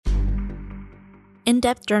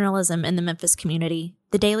In-depth journalism in the Memphis community,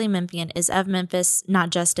 the Daily Memphian is of Memphis,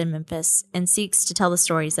 not just in Memphis, and seeks to tell the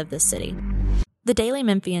stories of this city.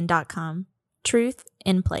 TheDailyMemphian.com. Truth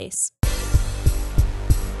in place.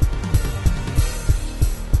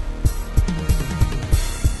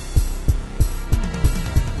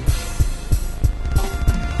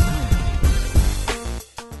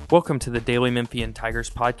 Welcome to the Daily Memphis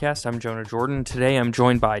Tigers podcast. I'm Jonah Jordan. Today I'm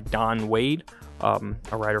joined by Don Wade, a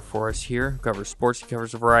writer for us here, who covers sports. He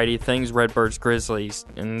covers a variety of things, Redbirds, Grizzlies,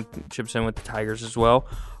 and chips in with the Tigers as well.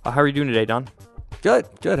 How are you doing today, Don? Good.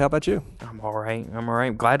 How about you? I'm all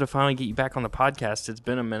right. Glad to finally get you back on the podcast. It's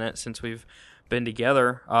been a minute since we've been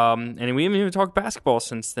together, and we haven't even talked basketball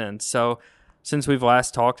since then. So since we've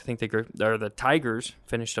last talked, I think the Tigers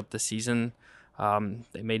finished up the season.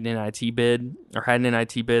 They made an NIT bid, or had an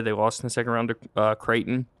NIT bid. They lost in the second round to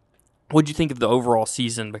Creighton. What did you think of the overall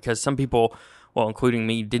season? Because some people, well, including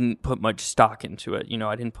me, didn't put much stock into it.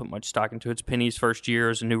 I didn't put much stock into it. It's Penny's first year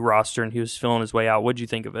as a new roster, and he was filling his way out. What did you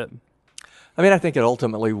think of it? I think it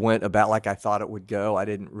ultimately went about like I thought it would go. I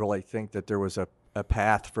didn't really think that there was a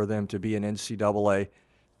path for them to be an NCAA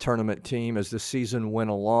tournament team. As the season went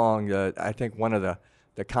along, I think one of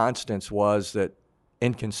the constants was that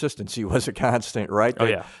inconsistency was a constant, right?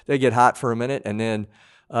 They get hot for a minute, and then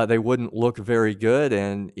they wouldn't look very good,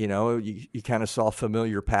 and you kind of saw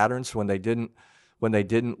familiar patterns when they didn't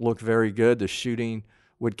look very good. The shooting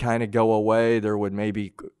would kind of go away. There would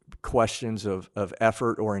maybe questions of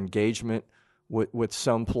effort or engagement with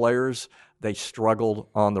some players. They struggled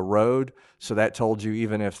on the road, so that told you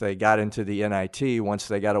even if they got into the NIT, once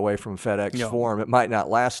they got away from FedEx Forum, it might not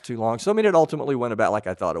last too long. So, it ultimately went about like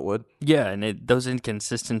I thought it would. Yeah, and those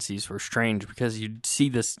inconsistencies were strange because you'd see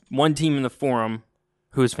this one team in the Forum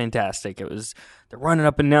who was fantastic. They're running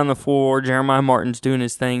up and down the floor, Jeremiah Martin's doing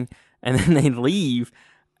his thing, and then they leave,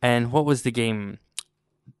 and what was the game?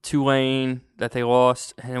 Tulane that they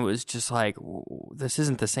lost, and it was just like, this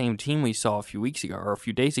isn't the same team we saw a few weeks ago or a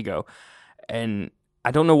few days ago. And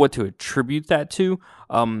I don't know what to attribute that to.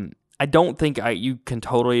 I don't think you can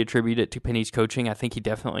totally attribute it to Penny's coaching. I think he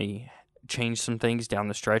definitely changed some things down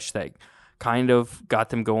the stretch that kind of got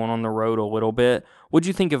them going on the road a little bit. What'd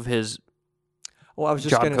you think of his I was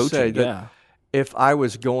just going to say that if I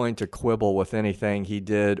was going to quibble with anything he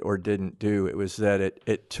did or didn't do, it was that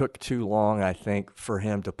it took too long, I think, for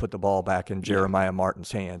him to put the ball back in Jeremiah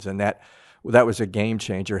Martin's hands. And that was a game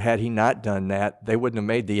changer. Had he not done that, they wouldn't have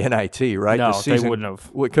made the NIT, right? No, the season they wouldn't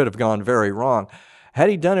have. It could have gone very wrong. Had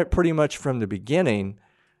he done it pretty much from the beginning,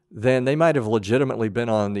 then they might have legitimately been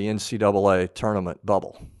on the NCAA tournament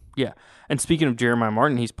bubble. Yeah. And speaking of Jeremiah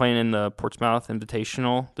Martin, he's playing in the Portsmouth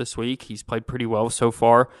Invitational this week. He's played pretty well so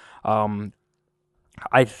far.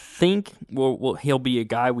 I think he'll be a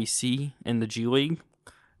guy we see in the G League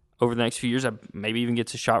over the next few years. Maybe even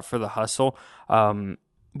gets a shot for the hustle.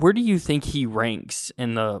 Where do you think he ranks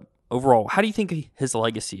in the overall? How do you think his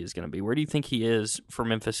legacy is going to be? Where do you think he is for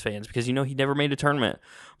Memphis fans? Because he never made a tournament,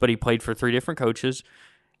 but he played for 3 different coaches.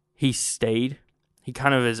 He stayed. He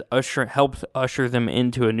kind of helped usher them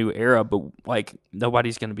into a new era, but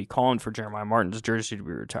nobody's going to be calling for Jeremiah Martin's jersey to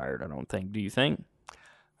be retired, I don't think. Do you think?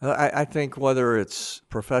 I think whether it's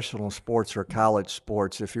professional sports or college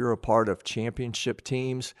sports, if you're a part of championship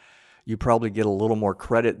teams, you probably get a little more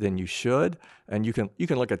credit than you should. And you can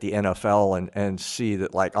look at the NFL and see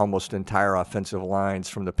that almost entire offensive lines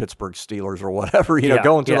from the Pittsburgh Steelers or whatever,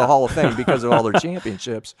 going to the Hall of Fame because of all their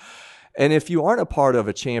championships. And if you aren't a part of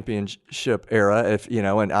a championship era,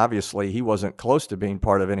 and obviously he wasn't close to being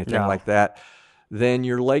part of anything like that, then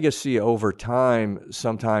your legacy over time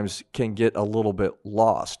sometimes can get a little bit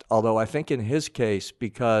lost. Although I think in his case,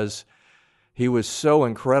 because he was so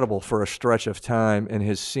incredible for a stretch of time in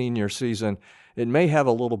his senior season, it may have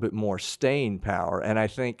a little bit more staying power. And I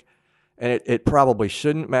think, and it probably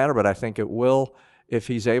shouldn't matter, but I think it will if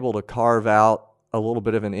he's able to carve out a little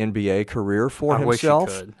bit of an NBA career for himself.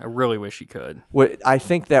 I wish he could. I really wish he could. I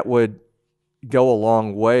think that would go a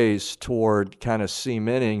long ways toward kind of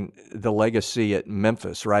cementing the legacy at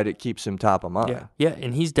Memphis, right? It keeps him top of mind. Yeah,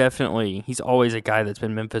 and he's always a guy that's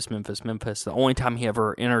been Memphis. The only time he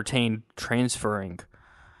ever entertained transferring,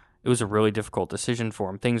 it was a really difficult decision for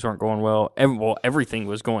him. Things weren't going well. Everything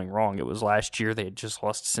was going wrong. It was last year. They had just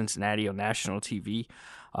lost to Cincinnati on national TV.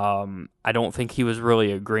 I don't think he was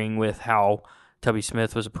really agreeing with how Tubby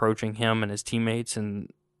Smith was approaching him and his teammates,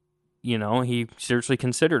 and he seriously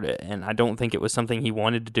considered it, and I don't think it was something he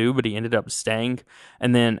wanted to do, but he ended up staying.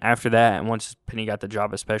 And then after that, and once Penny got the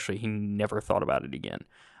job especially, he never thought about it again.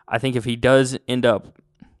 I think if he does end up,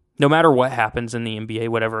 no matter what happens in the NBA,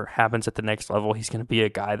 whatever happens at the next level, he's going to be a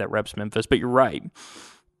guy that reps Memphis. But you're right.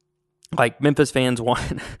 like Memphis fans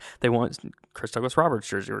they want Chris Douglas Roberts'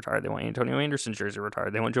 jersey retired. They want Antonio Anderson's jersey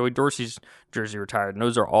retired. They want Joey Dorsey's jersey retired. And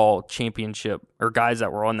those are all championship or guys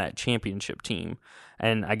that were on that championship team.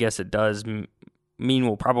 And I guess it does mean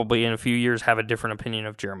we'll probably in a few years have a different opinion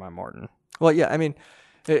of Jeremiah Martin. Well, yeah, I mean,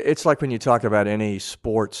 it's like when you talk about any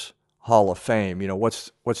sports Hall of Fame,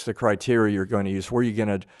 what's the criteria you're going to use? Where are you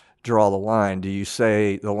going to draw the line? Do you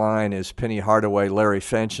say the line is Penny Hardaway, Larry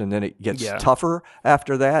Finch, and then it gets tougher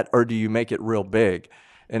after that? Or do you make it real big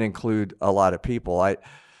and include a lot of people?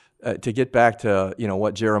 To get back to,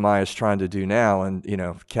 what Jeremiah is trying to do now and,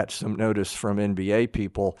 catch some notice from NBA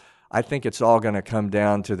people, I think it's all going to come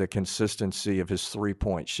down to the consistency of his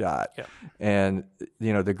three-point shot. Yeah. And,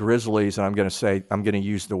 the Grizzlies, and I'm going to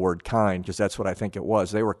use the word kind because that's what I think it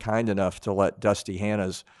was. They were kind enough to let Dusty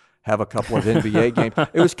Hannas have a couple of NBA games.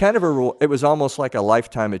 It was it was almost like a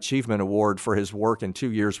lifetime achievement award for his work in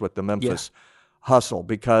 2 years with the Memphis Hustle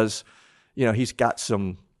because, he's got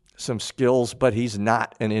some skills, but he's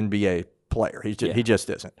not an NBA player. He just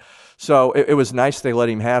isn't. So it was nice they let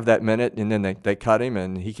him have that minute, and then they cut him,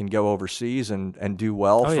 and he can go overseas and do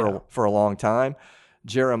well for a long time.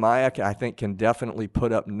 Jeremiah, I think, can definitely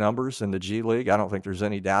put up numbers in the G League. I don't think there's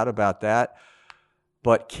any doubt about that.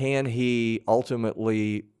 But can he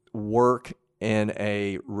ultimately work in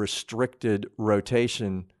a restricted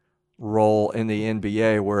rotation role in the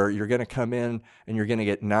NBA where you're going to come in and you're going to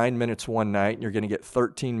get 9 minutes one night and you're going to get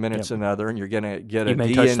 13 minutes another and you're going to get a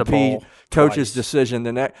DNP coach's decision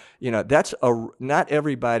the next, that's not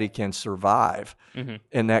everybody can survive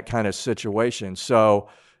in that kind of situation. So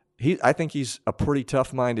I think he's a pretty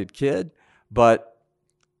tough-minded kid, but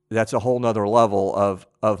that's a whole nother level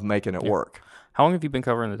of making it work. How long have you been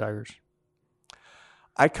covering the Tigers?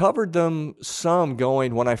 I covered them some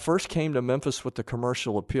when I first came to Memphis with the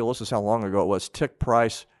commercial appeal. This is how long ago it was. Tick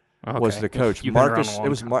Price was the coach.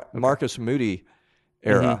 Marcus Moody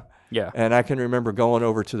era. Yeah. And I can remember going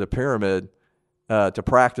over to the Pyramid to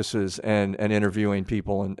practices and interviewing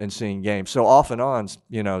people and seeing games. So off and on,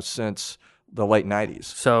 since the late 90s.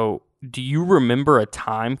 So do you remember a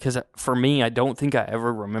time? Because for me, I don't think I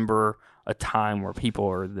ever remember a time where people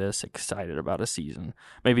are this excited about a season.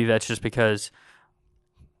 Maybe that's just because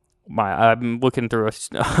I'm looking through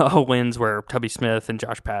a lens where Tubby Smith and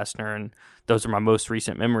Josh Pastner, and those are my most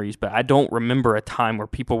recent memories, but I don't remember a time where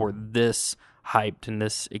people were this hyped and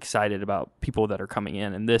this excited about people that are coming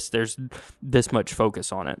in, and there's this much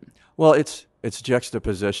focus on it. Well, it's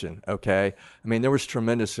juxtaposition, okay? I mean, there was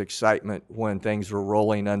tremendous excitement when things were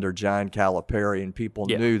rolling under John Calipari, and people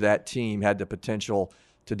knew that team had the potential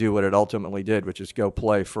to do what it ultimately did, which is go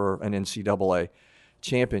play for an NCAA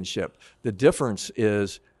championship. The difference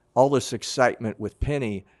is all this excitement with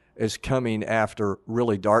Penny is coming after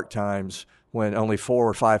really dark times when only 4,000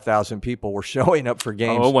 or 5,000 people were showing up for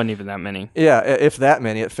games. Oh, it wasn't even that many. Yeah, if that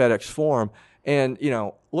many at FedEx Forum. And,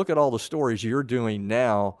 look at all the stories you're doing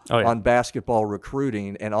now on basketball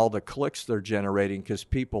recruiting and all the clicks they're generating because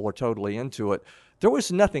people are totally into it. There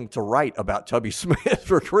was nothing to write about Tubby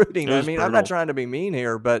Smith recruiting. I mean, brutal. I'm not trying to be mean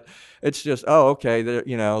here, but it's just,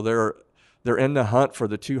 they're in the hunt for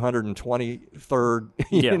the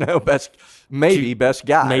 223rd, best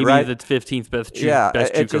guy, maybe right? the 15th best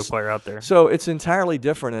JUCO player out there. So it's entirely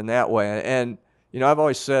different in that way. And, I've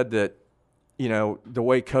always said that, the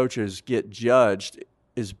way coaches get judged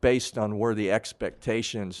is based on where the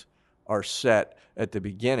expectations are set at the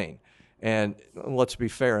beginning. And let's be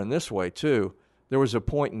fair in this way, too. There was a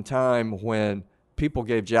point in time when people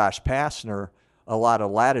gave Josh Pastner a lot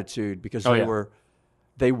of latitude because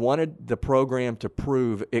they wanted the program to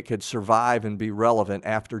prove it could survive and be relevant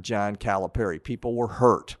after John Calipari. People were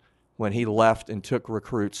hurt when he left and took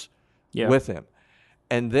recruits with him.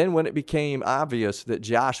 And then when it became obvious that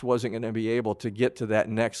Josh wasn't going to be able to get to that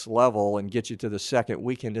next level and get you to the second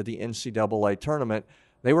weekend of the NCAA tournament,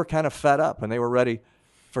 they were kind of fed up and they were ready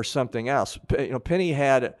for something else. Penny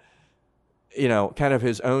had, kind of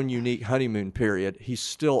his own unique honeymoon period. He's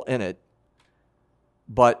still in it,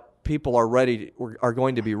 but people are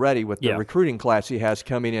going to be ready with the recruiting class he has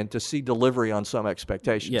coming in to see delivery on some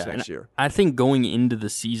expectations next year. I think going into the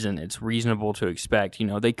season, it's reasonable to expect,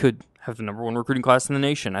 they could have the number one recruiting class in the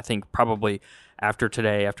nation. I think probably after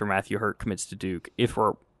today, after Matthew Hurt commits to Duke, if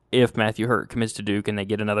Matthew Hurt commits to Duke and they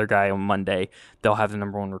get another guy on Monday, they'll have the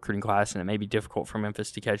number one recruiting class, and it may be difficult for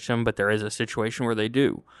Memphis to catch them, but there is a situation where they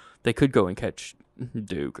do. They could go and catch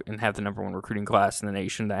Duke and have the number one recruiting class in the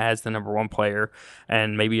nation that has the number one player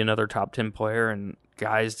and maybe another top 10 player and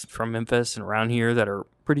guys from Memphis and around here that are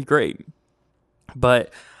pretty great.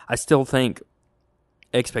 But I still think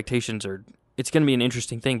expectations it's going to be an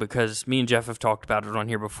interesting thing because me and Jeff have talked about it on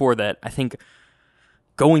here before that I think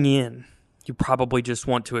going in, you probably just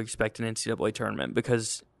want to expect an NCAA tournament,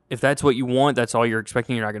 because if that's what you want, that's all you're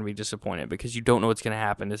expecting, you're not going to be disappointed, because you don't know what's going to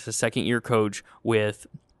happen. It's a second-year coach with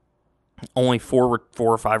only four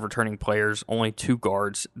or five returning players, only 2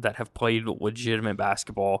 guards that have played legitimate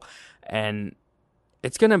basketball, and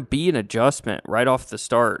it's going to be an adjustment right off the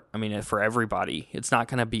start. I mean, for everybody, it's not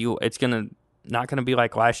going to be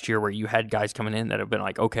like last year where you had guys coming in that have been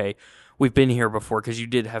like, okay, we've been here before, because you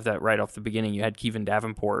did have that right off the beginning. You had Kevin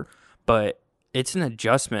Davenport, but it's an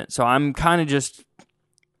adjustment. So I'm kind of just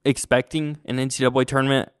expecting an NCAA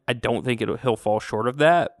tournament. I don't think he'll fall short of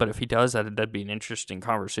that, but if he does, that'd be an interesting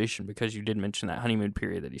conversation, because you did mention that honeymoon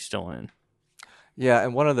period that he's still in. Yeah,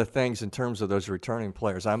 and one of the things in terms of those returning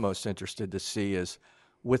players I'm most interested to see is,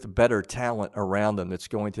 with better talent around them that's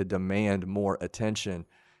going to demand more attention,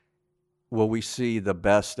 will we see the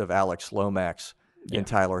best of Alex Lomax and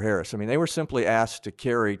Tyler Harris? I mean, they were simply asked to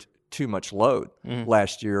carry too much load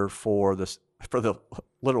last year for the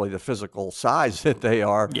literally the physical size that they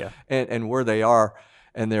are and where they are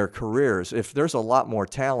in their careers. If there's a lot more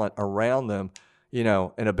talent around them, in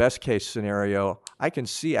a best case scenario, I can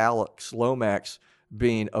see Alex Lomax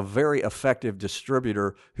being a very effective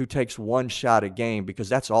distributor who takes one shot a game, because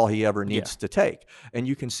that's all he ever needs to take. And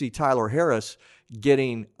you can see Tyler Harris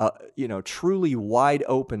getting, truly wide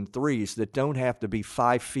open threes that don't have to be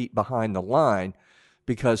 5 feet behind the line,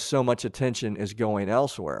 because so much attention is going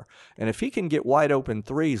elsewhere. And if he can get wide open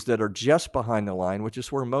threes that are just behind the line, which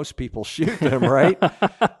is where most people shoot them, right,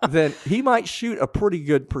 then he might shoot a pretty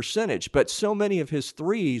good percentage. But so many of his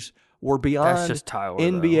threes were beyond Tyler,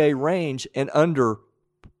 NBA range and under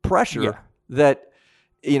pressure that,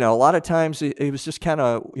 a lot of times he was just kind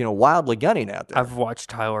of, wildly gunning out there. I've watched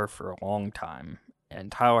Tyler for a long time,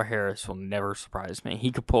 and Tyler Harris will never surprise me.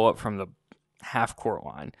 He could pull up from the half-court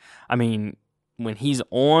line. I mean, when he's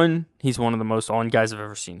on, he's one of the most on guys I've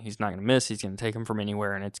ever seen. He's not going to miss. He's going to take him from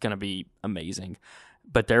anywhere, and it's going to be amazing.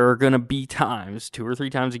 But there are going to be times, 2 or 3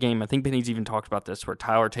 times a game, I think Penny's even talked about this, where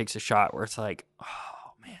Tyler takes a shot where it's like,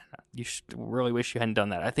 oh, man, you really wish you hadn't done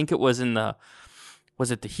that. I think it was the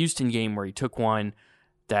Houston game where he took one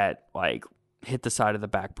that, like, hit the side of the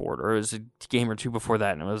backboard, or it was a game or 2 before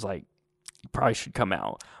that, and it was like, you probably should come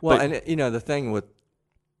out. Well, and, the thing with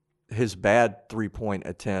his bad three-point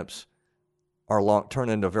attempts are turn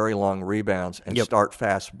into very long rebounds and start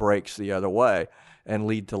fast breaks the other way and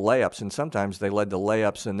lead to layups. And sometimes they led to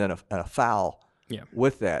layups and then a foul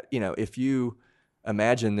with that. If you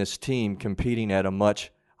imagine this team competing at a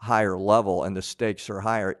much higher level and the stakes are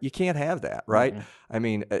higher, you can't have that, right? Mm-hmm. I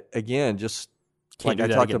mean, again, just like I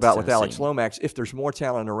talked about with Alex Lomax, if there's more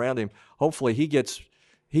talent around him, hopefully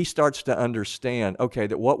he starts to understand, okay,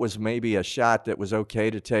 that what was maybe a shot that was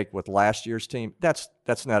okay to take with last year's team, that's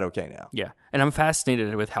not okay now. Yeah, and I'm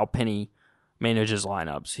fascinated with how Penny manages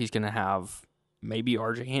lineups. He's going to have maybe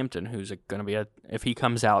R.J. Hampton, who's going to be if he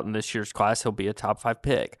comes out in this year's class, he'll be a top 5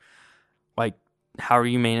 pick. Like, how are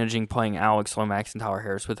you managing playing Alex Lomax and Tyler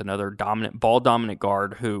Harris with another ball-dominant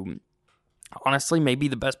guard who, honestly, may be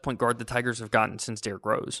the best point guard the Tigers have gotten since Derrick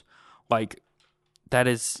Rose? Like, that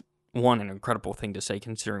is an incredible thing to say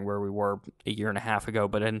considering where we were a year and a half ago.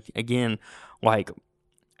 But again, like,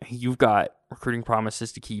 you've got recruiting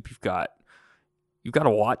promises to keep. You've got a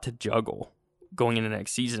lot to juggle going into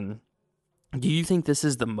next season. Do you think this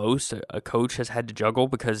is the most a coach has had to juggle?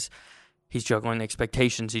 Because he's juggling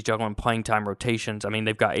expectations. He's juggling playing time rotations. I mean,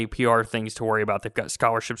 they've got APR things to worry about. They've got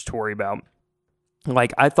scholarships to worry about.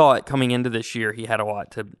 Like, I thought coming into this year he had a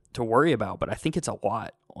lot to worry about, but I think it's a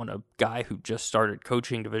lot on a guy who just started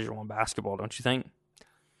coaching Division I basketball, don't you think?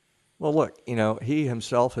 Well, look, he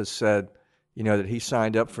himself has said, that he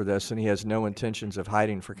signed up for this and he has no intentions of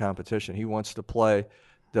hiding for competition. He wants to play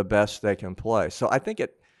the best they can play. So I think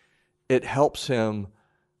it helps him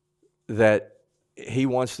that he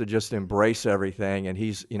wants to just embrace everything, and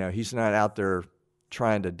he's not out there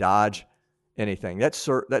trying to dodge anything. That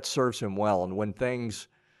serves him well. And when things,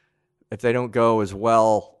 if they don't go as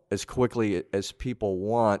well as quickly as people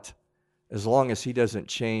want, as long as he doesn't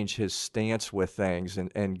change his stance with things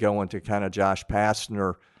and go into kind of Josh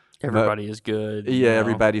Pastner, everybody is good. Yeah,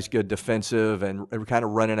 everybody's good defensive and kind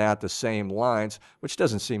of running out the same lines, which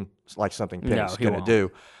doesn't seem like something Penny's going to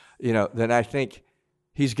do. Then I think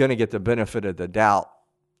he's going to get the benefit of the doubt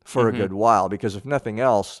for a good while, because if nothing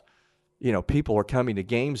else, people are coming to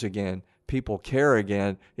games again. People care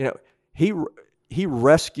again. He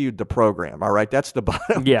rescued the program. All right, that's the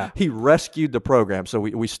bottom. Yeah, he rescued the program. So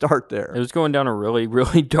we start there. It was going down a really,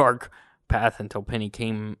 really dark path until Penny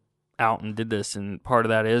came out and did this, and part of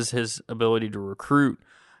that is his ability to recruit.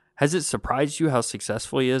 Has it surprised you how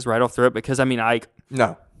successful he is right off the rip? Because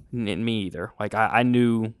No. Me either. Like, I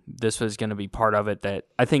knew this was going to be part of it. That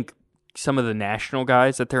I think some of the national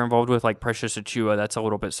guys that they're involved with, like Precious Achiuwa, that's a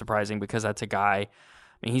little bit surprising because that's a guy, I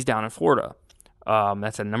mean, he's down in Florida.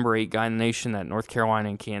 That's a number 8 guy in the nation that North Carolina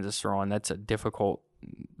and Kansas are on. That's a difficult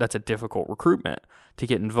recruitment to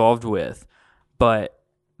get involved with. But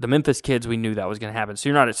the Memphis kids, we knew that was going to happen. So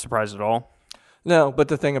you're not surprised at all? No, but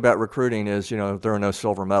the thing about recruiting is, there are no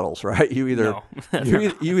silver medals, right? You either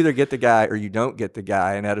you either get the guy or you don't get the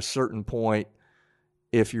guy. And at a certain point,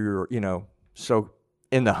 if you're, so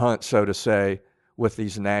in the hunt, so to say, with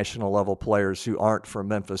these national level players who aren't from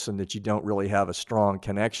Memphis and that you don't really have a strong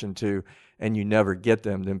connection to, and you never get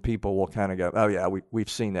them, then people will kind of go, oh yeah, we've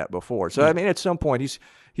seen that before. So I mean, at some point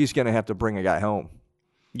he's going to have to bring a guy home.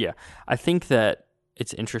 Yeah, I think that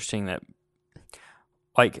it's interesting that,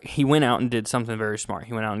 like, he went out and did something very smart.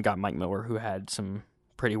 He went out and got Mike Miller, who had some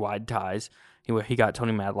pretty wide ties. He got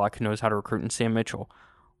Tony Madlock, who knows how to recruit, and Sam Mitchell.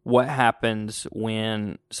 What happens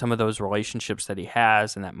when some of those relationships that he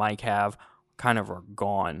has and that Mike have kind of are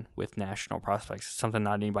gone with national prospects? It's something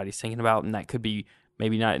not anybody's thinking about, and that could be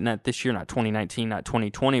maybe not this year, not 2019, not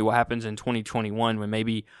 2020. What happens in 2021 when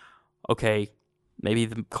maybe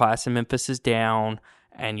the class in Memphis is down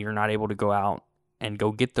and you're not able to go out and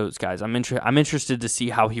go get those guys? I'm interested to see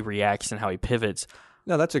how he reacts and how he pivots.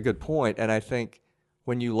 No, that's a good point. And I think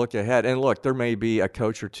when you look ahead, and look, there may be a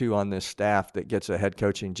coach or two on this staff that gets a head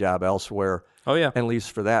coaching job elsewhere. Oh, yeah. And leaves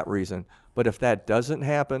for that reason. But if that doesn't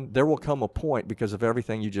happen, there will come a point, because of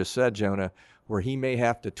everything you just said, Jonah, where he may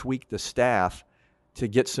have to tweak the staff to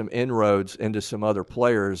get some inroads into some other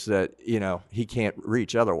players that, he can't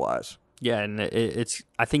reach otherwise. Yeah, and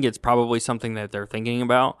I think it's probably something that they're thinking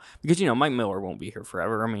about because, Mike Miller won't be here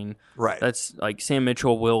forever. I mean, right. That's like Sam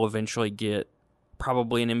Mitchell will eventually get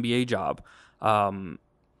probably an NBA job,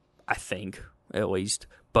 I think, at least.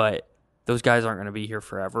 But those guys aren't going to be here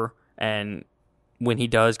forever. And when he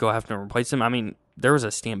does go have to replace him, I mean, there was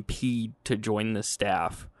a stampede to join the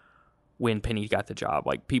staff when Penny got the job.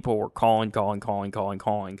 Like, people were calling.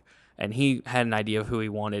 And he had an idea of who he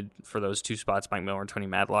wanted for those 2 spots, Mike Miller and Tony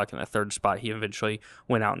Madlock. And the 3rd spot, he eventually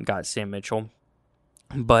went out and got Sam Mitchell.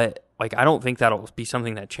 But, I don't think that'll be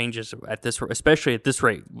something that changes especially at this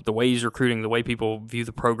rate. The way he's recruiting, the way people view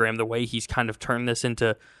the program, the way he's kind of turned this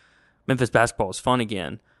into Memphis basketball is fun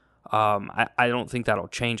again. I don't think that'll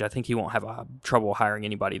change. I think he won't have trouble hiring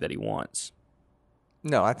anybody that he wants.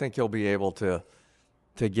 No, I think he'll be able to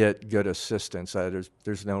get good assistance.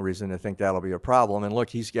 There's no reason to think that'll be a problem. And look,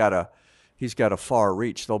 he's got a far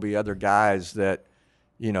reach. There'll be other guys that,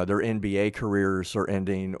 their NBA careers are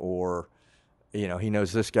ending, or, he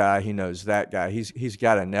knows this guy, he knows that guy. He's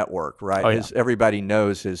got a network, right? Oh, yeah. Everybody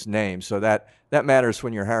knows his name. So that matters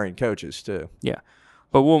when you're hiring coaches too. Yeah.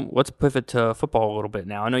 But let's pivot to football a little bit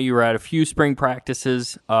now. I know you were at a few spring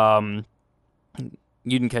practices. You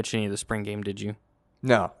didn't catch any of the spring game, did you?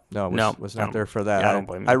 No, was not there for that. Yeah, I don't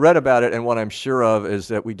blame you. I read about it, and what I'm sure of is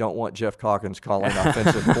that we don't want Jeff Calkins calling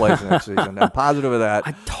offensive plays next season. I'm positive of that.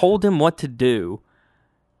 I told him what to do,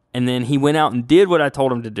 and then he went out and did what I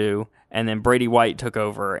told him to do, and then Brady White took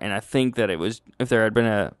over, and I think that it was, if there had been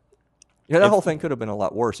that whole thing could have been a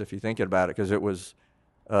lot worse if you think about it, because it was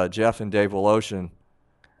Jeff and Dave Woloshin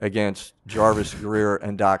against Jarvis Greer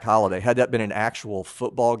and Doc Holliday. Had that been an actual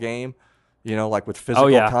football game, like with physical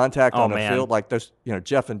contact on the field, like those,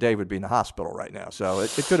 Jeff and Dave would be in the hospital right now. So it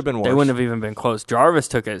could have been worse. They wouldn't have even been close. Jarvis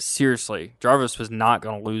took it seriously. Jarvis was not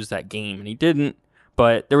going to lose that game, and he didn't.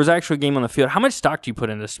 But there was actually a game on the field. How much stock do you put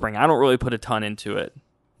in this spring? I don't really put a ton into it.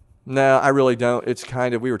 No, I really don't. It's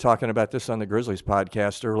kind of, we were talking about this on the Grizzlies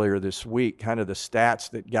podcast earlier this week, kind of the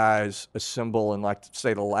stats that guys assemble in, like,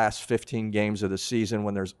 say, the last 15 games of the season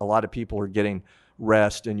when there's a lot of people are getting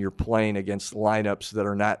rest and you're playing against lineups that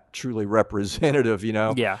are not truly representative,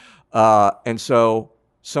 Yeah. And so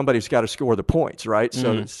somebody's got to score the points, right?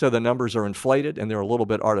 So the numbers are inflated and they're a little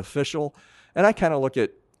bit artificial. And I kind of look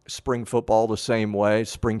at spring football the same way,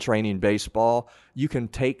 spring training baseball. You can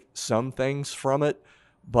take some things from it,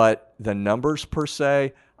 but the numbers per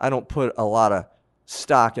se, I don't put a lot of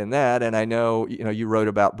stock in that. And I know, you wrote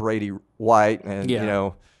about Brady White and,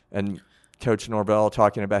 and Coach Norvell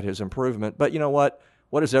talking about his improvement. But you know what?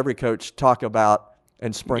 What does every coach talk about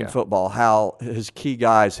in spring football? How his key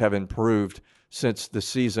guys have improved since the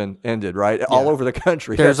season ended, right? Yeah. All over the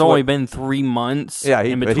country. There's only been 3 months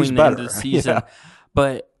in between the end of the season. Yeah.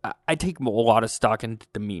 But I take a lot of stock in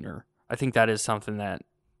demeanor. I think that is something that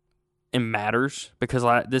it matters, because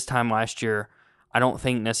this time last year, I don't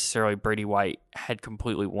think necessarily Brady White had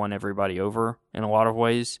completely won everybody over in a lot of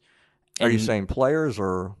ways. Are you saying players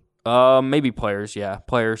or? Maybe players, yeah,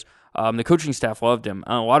 players. The coaching staff loved him.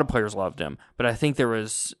 A lot of players loved him. But I think there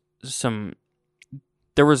was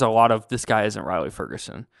a lot of this guy isn't Riley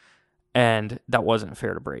Ferguson, and that wasn't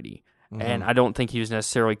fair to Brady. Mm-hmm. And I don't think he was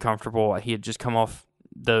necessarily comfortable. He had just come off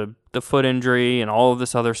the foot injury and all of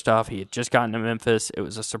this other stuff. He had just gotten to Memphis. It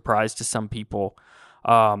was a surprise to some people.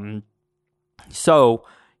 So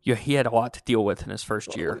he had a lot to deal with in his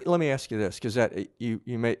first year. Let me ask you this, because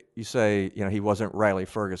you say he wasn't Riley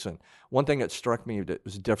Ferguson. One thing that struck me that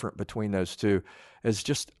was different between those two is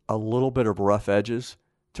just a little bit of rough edges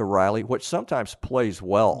to Riley, which sometimes plays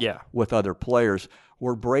well with other players.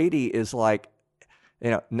 Where Brady is like,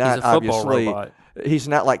 not he's a obviously robot. He's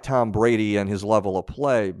not like Tom Brady in his level of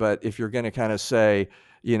play, but if you're going to kind of say,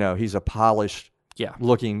 he's a polished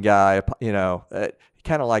looking guy,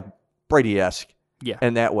 kind of like Brady-esque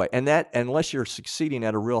in that way. And that, unless you're succeeding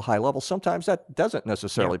at a real high level, sometimes that doesn't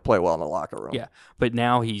necessarily play well in the locker room. Yeah, but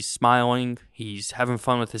now he's smiling. He's having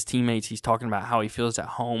fun with his teammates. He's talking about how he feels at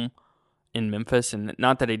home in Memphis. And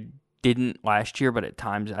not that he didn't last year, but at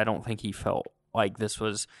times I don't think he felt like this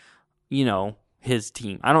was, his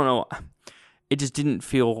team. I don't know. It just didn't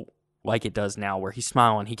feel like it does now, where he's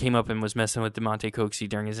smiling. He came up and was messing with DeMonte Coxey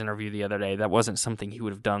during his interview the other day. That wasn't something he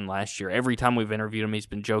would have done last year. Every time we've interviewed him, he's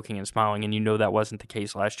been joking and smiling, and that wasn't the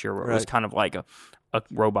case last year, where it was kind of like a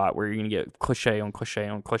robot where you're going to get cliche on cliche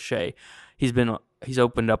on cliche. He's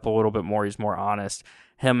opened up a little bit more. He's more honest.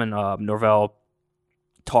 Him and Norvell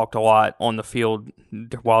talked a lot on the field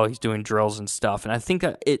while he's doing drills and stuff, and I think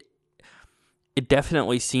that it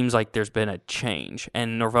definitely seems like there's been a change.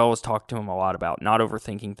 And Norvell has talked to him a lot about not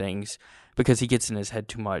overthinking things because he gets in his head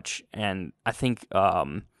too much. And I think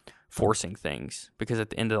forcing things, because at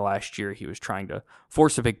the end of the last year, he was trying to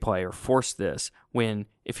force a big play or force this, when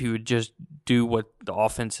if you would just do what the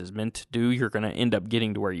offense is meant to do, you're going to end up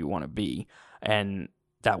getting to where you want to be. And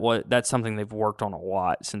that's something they've worked on a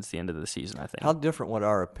lot since the end of the season, I think. How different would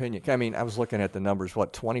our opinion? I mean, I was looking at the numbers,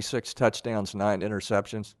 26 touchdowns, 9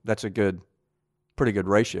 interceptions. That's a pretty good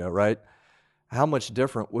ratio, right? How much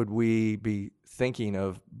different would we be thinking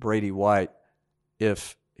of Brady White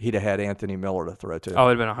if he'd have had Anthony Miller to throw to? Oh,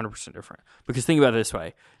 it would have been 100% different. Because think about it this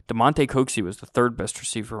way. DeMonte Coxey was the third best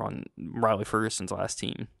receiver on Riley Ferguson's last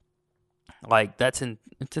team. Like,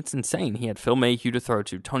 it's insane. He had Phil Mayhew to throw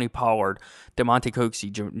to, Tony Pollard, DeMonte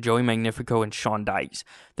Coxey, Joey Magnifico, and Sean Dykes.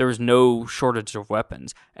 There was no shortage of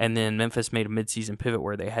weapons. And then Memphis made a midseason pivot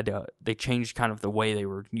where they changed kind of the way they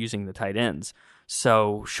were using the tight ends.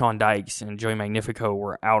 So Sean Dykes and Joey Magnifico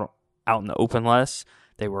were out in the open less.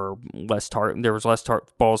 They were there was less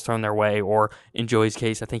balls thrown their way, or in Joey's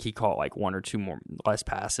case, I think he caught like one or two less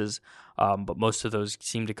passes. But most of those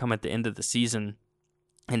seemed to come at the end of the season.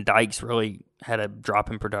 And Dykes really had a drop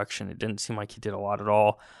in production. It didn't seem like he did a lot at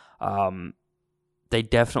all. They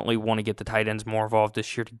definitely want to get the tight ends more involved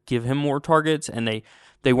this year to give him more targets, and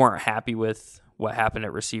they weren't happy with what happened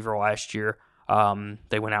at receiver last year.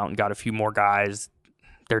 They went out and got a few more guys.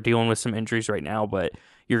 They're dealing with some injuries right now, but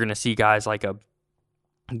you're going to see guys like a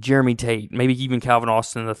Jeremy Tate, maybe even Calvin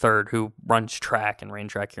Austin III, who runs track and ran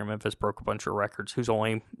track here in Memphis, broke a bunch of records, who's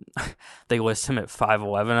only – they list him at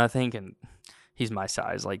 5'11", I think, and – he's my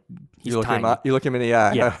size. Like, he's tiny. You look him in the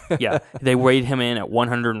eye. Yeah. They weighed him in at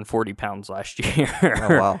 140 pounds last year.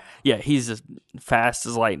 Oh, wow. Yeah, he's as fast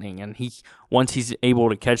as lightning. And once he's able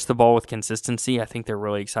to catch the ball with consistency, I think they're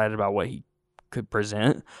really excited about what he could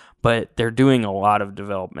present. But they're doing a lot of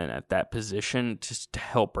development at that position just to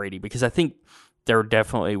help Brady, because I think there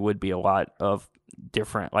definitely would be a lot of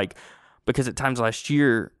different, because at times last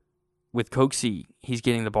year, with Coxey, he's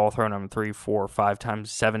getting the ball thrown on him 3, 4, 5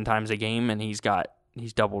 times, 7 times a game, and he's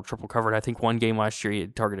double, triple covered. I think one game last year he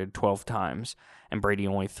had targeted 12 times, and Brady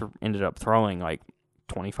only ended up throwing like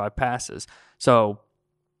 25 passes. So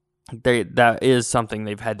that is something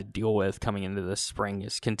they've had to deal with coming into this spring,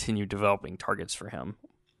 is continue developing targets for him.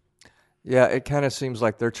 Yeah, it kind of seems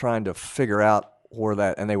like they're trying to figure out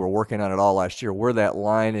and they were working on it all last year, where that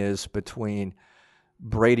line is between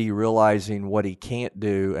Brady realizing what he can't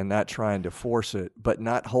do and not trying to force it, but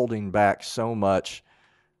not holding back so much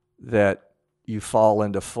that you fall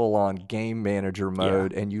into full-on game manager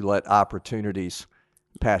mode and you let opportunities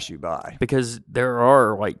pass you by. Because there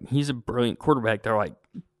are, he's a brilliant quarterback. They're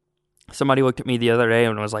somebody looked at me the other day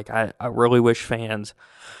and was like, I really wish fans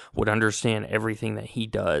would understand everything that he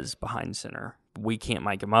does behind center. We can't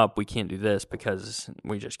mic him up. We can't do this because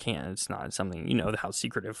we just can't. It's not something, how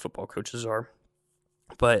secretive football coaches are.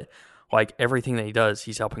 But everything that he does,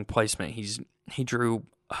 he's helping placement. He drew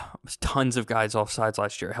tons of guys off sides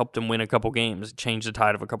last year, helped him win a couple games, changed the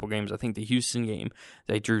tide of a couple games. I think the Houston game,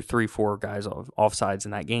 they drew 3-4 guys off sides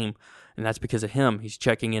in that game, and that's because of him. He's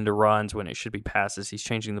checking into runs when it should be passes. He's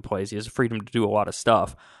changing the plays. He has freedom to do a lot of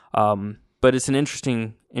stuff. But it's an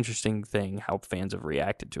interesting thing how fans have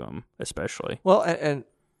reacted to him, especially. Well, and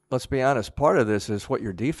let's be honest, part of this is what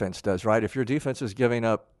your defense does, right? If your defense is giving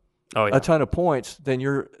up a ton of points, then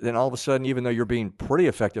all of a sudden, even though you're being pretty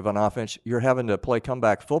effective on offense, you're having to play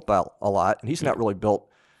comeback football a lot, and he's not really built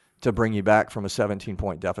to bring you back from a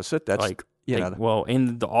 17-point deficit. That's well,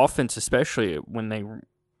 in the offense, especially when they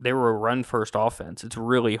were a run-first offense, it's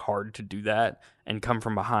really hard to do that and come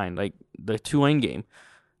from behind. Like the Tulane game,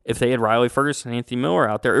 if they had Riley Ferguson and Anthony Miller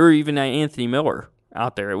out there, or even Anthony Miller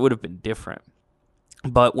out there, it would have been different.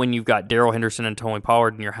 But when you've got Darrell Henderson and Tony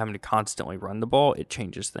Pollard and you're having to constantly run the ball, it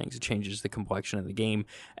changes things. It changes the complexion of the game,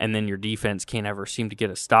 and then your defense can't ever seem to get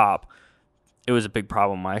a stop. It was a big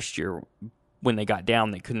problem last year. When they got down,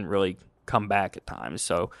 they couldn't really come back at times.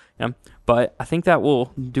 So, yeah. But I think that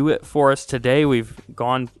will do it for us today. We've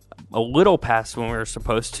gone a little past when we were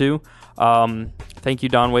supposed to. Thank you,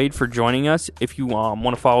 Don Wade, for joining us. If you want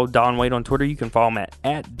to follow Don Wade on Twitter, you can follow him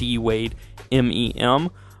at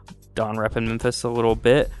DWadeMEM. Don repping Memphis a little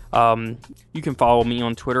bit. You can follow me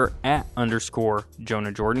on Twitter at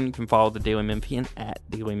 _Jonah Jordan. You can follow the Daily Memphian at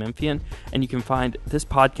Daily Memphian. And you can find this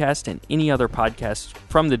podcast and any other podcast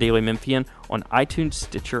from the Daily Memphian on iTunes,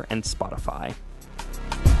 Stitcher, and Spotify.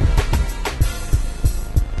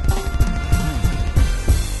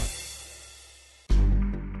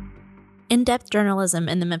 In-depth journalism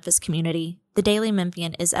in the Memphis community, the Daily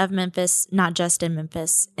Memphian is of Memphis, not just in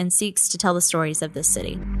Memphis, and seeks to tell the stories of this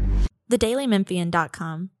city.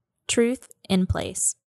 TheDailyMemphian.com. Truth in place.